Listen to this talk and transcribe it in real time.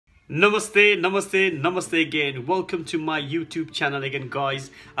Namaste, namaste, namaste again. Welcome to my YouTube channel again,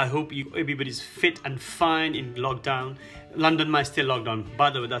 guys. I hope everybody's fit and fine in lockdown. London might still lockdown.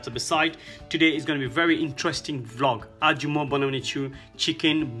 By the way, that's a beside. Today is going to be a very interesting vlog. Aaj ma banaune chu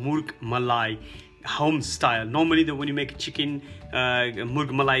chicken Murg Malai home style. Normally when you make chicken Murg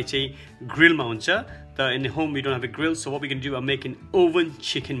Malai chai grill ma huncha. In the home we don't have a grill, so what we're gonna do, I'm making oven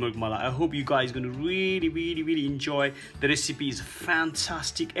chicken Murg Malai. I hope you guys are gonna really enjoy. The recipe is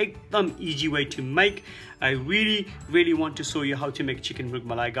fantastic, ekdam easy way to make. I really want to show you how to make chicken Murg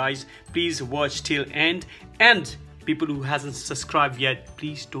Malai, guys. Please watch till end, and people who hasn't subscribed yet,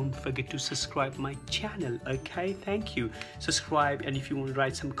 please don't forget to subscribe my channel. Okay, thank you. Subscribe, and if you want to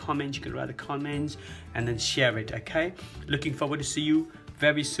write some comments, you can write the comments and then share it. Okay, looking forward to see you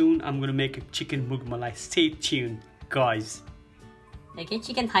very soon. I'm gonna make a chicken Murg Malai. Stay tuned, guys. Okay,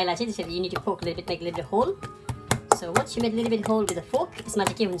 chicken thigh la chai you need to poke a little bit, make a little bit hole. So once you make a little bit hole with a fork,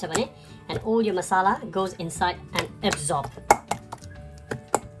 and all your masala goes inside and absorb.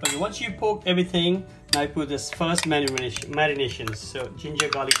 Okay, once you poke everything, now I put this first marination. So ginger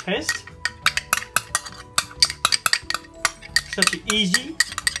garlic paste. Such easy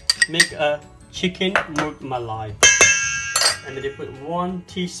make a chicken Murg Malai. And then they put 1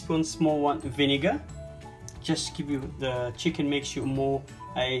 teaspoon small one vinegar. Just give you the chicken, makes you more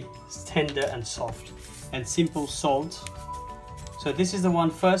tender and soft. And simple salt. So this is the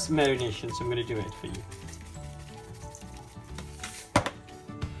first marination, so I'm going to do it for you.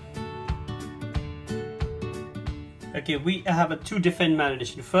 Okay, we have two different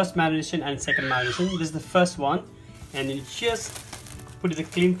marination. First marination and second marination. This is the first one, and then you just put it in a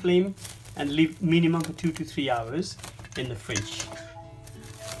clean flame and leave minimum for 2 to 3 hours in the fridge.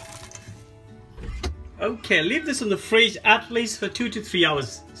 Okay, leave this in the fridge at least for 2 to 3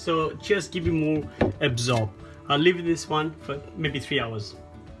 hours. So just give it more absorb. I'll leave this one for maybe 3 hours.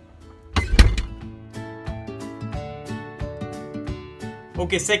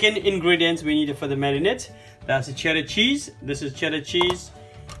 Okay, second ingredients we need for the marinade. That's the cheddar cheese. This is cheddar cheese.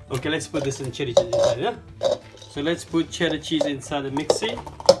 Okay, let's put this in cheddar cheese inside, yeah? So let's put cheddar cheese inside the mixie.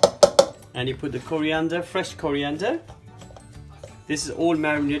 And you put the coriander, fresh coriander. This is all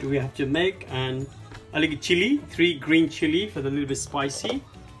marinade we have to make, and I like chili, 3 green chili for the little bit spicy.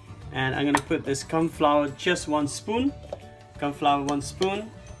 And I'm gonna put this corn flour, just 1 spoon. Corn flour 1 spoon.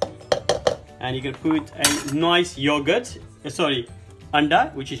 And you can put a nice yogurt,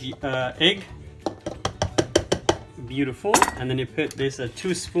 anda, which is egg. Beautiful. And then you put this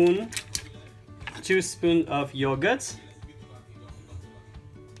 2 spoon of yogurt.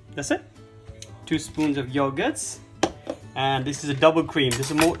 That's it. 2 spoons of yogurts. And this is a double cream.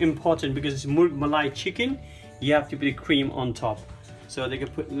 This is more important because it's Murg Malai chicken. You have to put a cream on top. So they can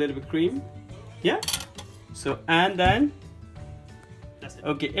put a little bit of cream. Yeah. So and then that's it.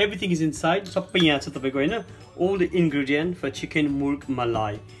 Okay, everything is inside. All the ingredient for chicken Murg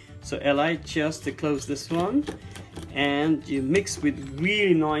Malai. So Eli, just to close this one, and you mix with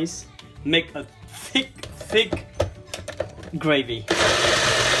really nice. Make a thick gravy.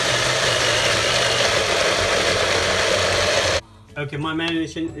 Okay, my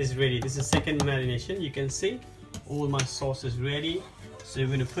marination is ready. This is second marination. You can see all my sauce is ready. So we're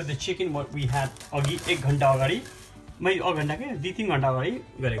going to put the chicken what we had agi 1 ghanta agadi. Mai 1 ghanta ke 2-3 ghanta agadi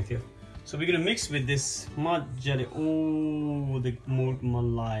gareko थियो. So we're going to mix with this majale the Murg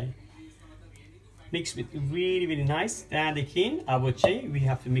Malai. Mix with really nice. त्यहाँदेखि अब चाहिँ we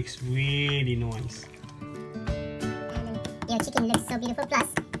have to mix really nice. Your chicken looks so beautiful, plus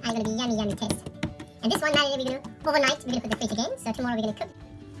I'm going to be yummy taste. And this one marinade we're going to overnight, we're going to put the fridge again, so tomorrow we're going to cook.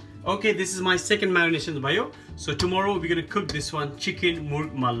 Okay, this is my second marination, Bayo. So tomorrow we're going to cook this one, chicken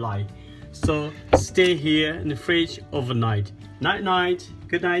Murg Malai. So stay here in the fridge overnight. Night.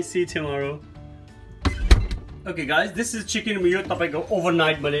 Good night, see you tomorrow. Okay guys, this is chicken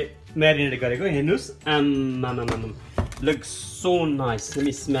overnight marinate gareko. Heर्नुस्, looks so nice. Let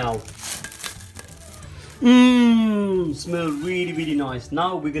me smell. Smell really nice.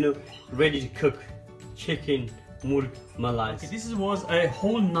 Now we're gonna ready to cook chicken Murg Malai. Okay, this was a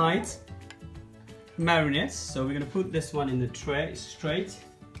whole night marinade. So we're gonna put this one in the tray straight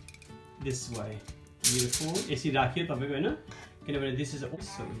this way. Beautiful. This is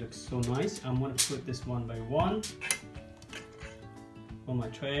also, it looks so nice. I'm gonna put this one by one on my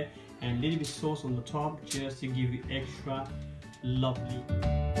tray, and a little bit sauce on the top just to give you extra lovely.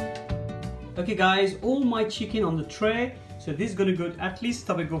 Okay guys, all my chicken on the tray. So this is gonna go at least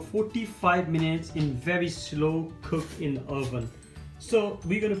 45 minutes in very slow cook in the oven. So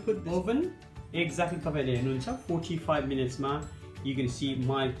we're gonna put the oven exactly 45 minutes ma. You can see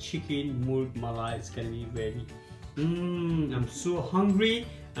my chicken Murg Malai is gonna be ready. I'm so hungry.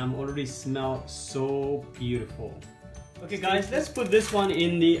 I'm already smell so beautiful. Okay guys, let's put this one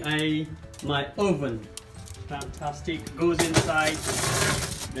in the my oven. Fantastic. Goes inside.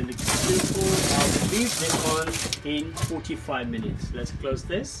 Then the beautiful. I'll leave this one in 45 minutes. Let's close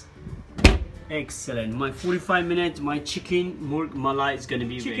this. Excellent. My 45 minutes, my chicken Murg Malai is going to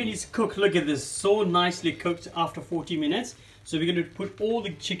be ready. Chicken is cooked. Look at this. So nicely cooked after 40 minutes. So we're going to put all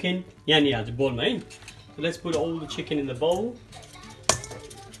the chicken. Yeah, the bowl, mate. So let's put all the chicken in the bowl.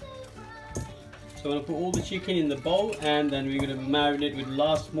 So I'm going to put all the chicken in the bowl, and then we're going to marinate with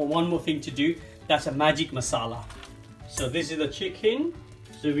one more thing to do. That's a magic masala. So this is the chicken.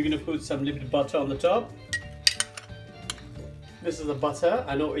 So we're going to put some little butter on the top. This is the butter.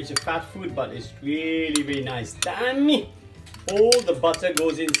 I know it's a fat food, but it's really, really nice. Damn me! All the butter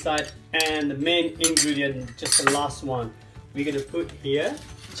goes inside, and the main ingredient, just the last one, we're going to put here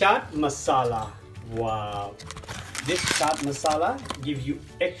chaat masala. Wow! This chaat masala gives you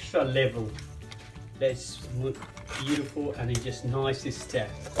extra level. That's beautiful, and it's just nicely stirred.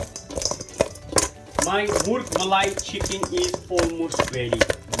 My Murg Malai chicken is almost ready.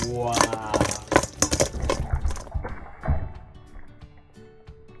 Wow!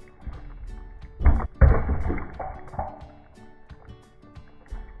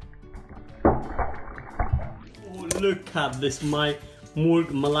 Oh, look at this, my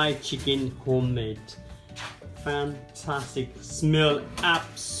Murg Malai chicken homemade. Fantastic, smell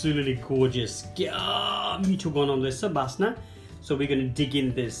absolutely gorgeous. So we're gonna dig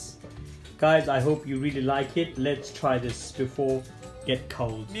in this. Guys, I hope you really like it. Let's try this before get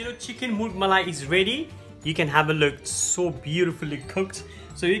cold. Chicken Murg Malai is ready. You can have a look. So beautifully cooked.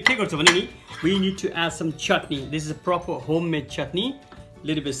 So we need to add some chutney. This is a proper homemade chutney. A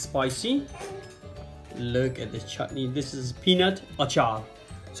little bit spicy. Look at this chutney. This is peanut achar.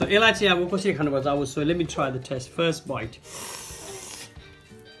 So let me try the test. First bite.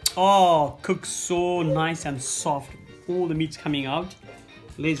 Oh, cooked so nice and soft. All the meat's coming out.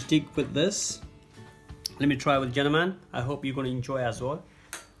 Let's dig with this. Let me try with gentleman. I hope you're going to enjoy as well.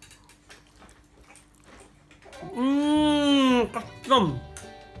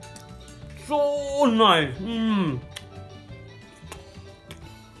 So nice.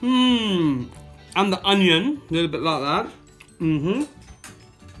 And the onion, a little bit like that.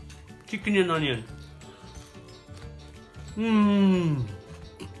 Chicken and onion.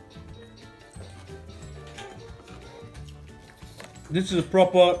 This is a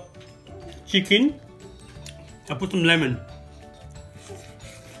proper chicken. I put some lemon.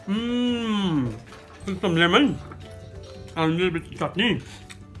 Put some lemon and a little bit of chutney.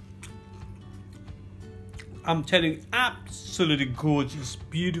 I'm telling you, absolutely gorgeous,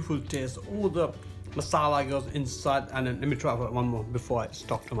 beautiful taste. All the masala goes inside, and then let me try one more before I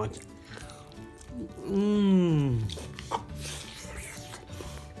stop too much.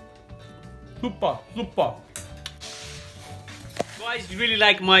 Super. Guys, if you really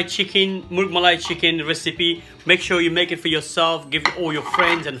like my chicken, Murg Malai chicken recipe, make sure you make it for yourself, give it all your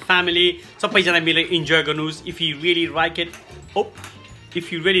friends and family. Enjoy ganus. If you really like it,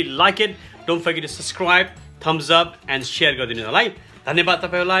 don't forget to subscribe, thumbs up, and share. We're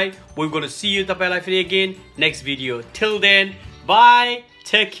going to see you again next video. Till then, bye,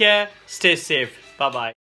 take care, stay safe. Bye-bye.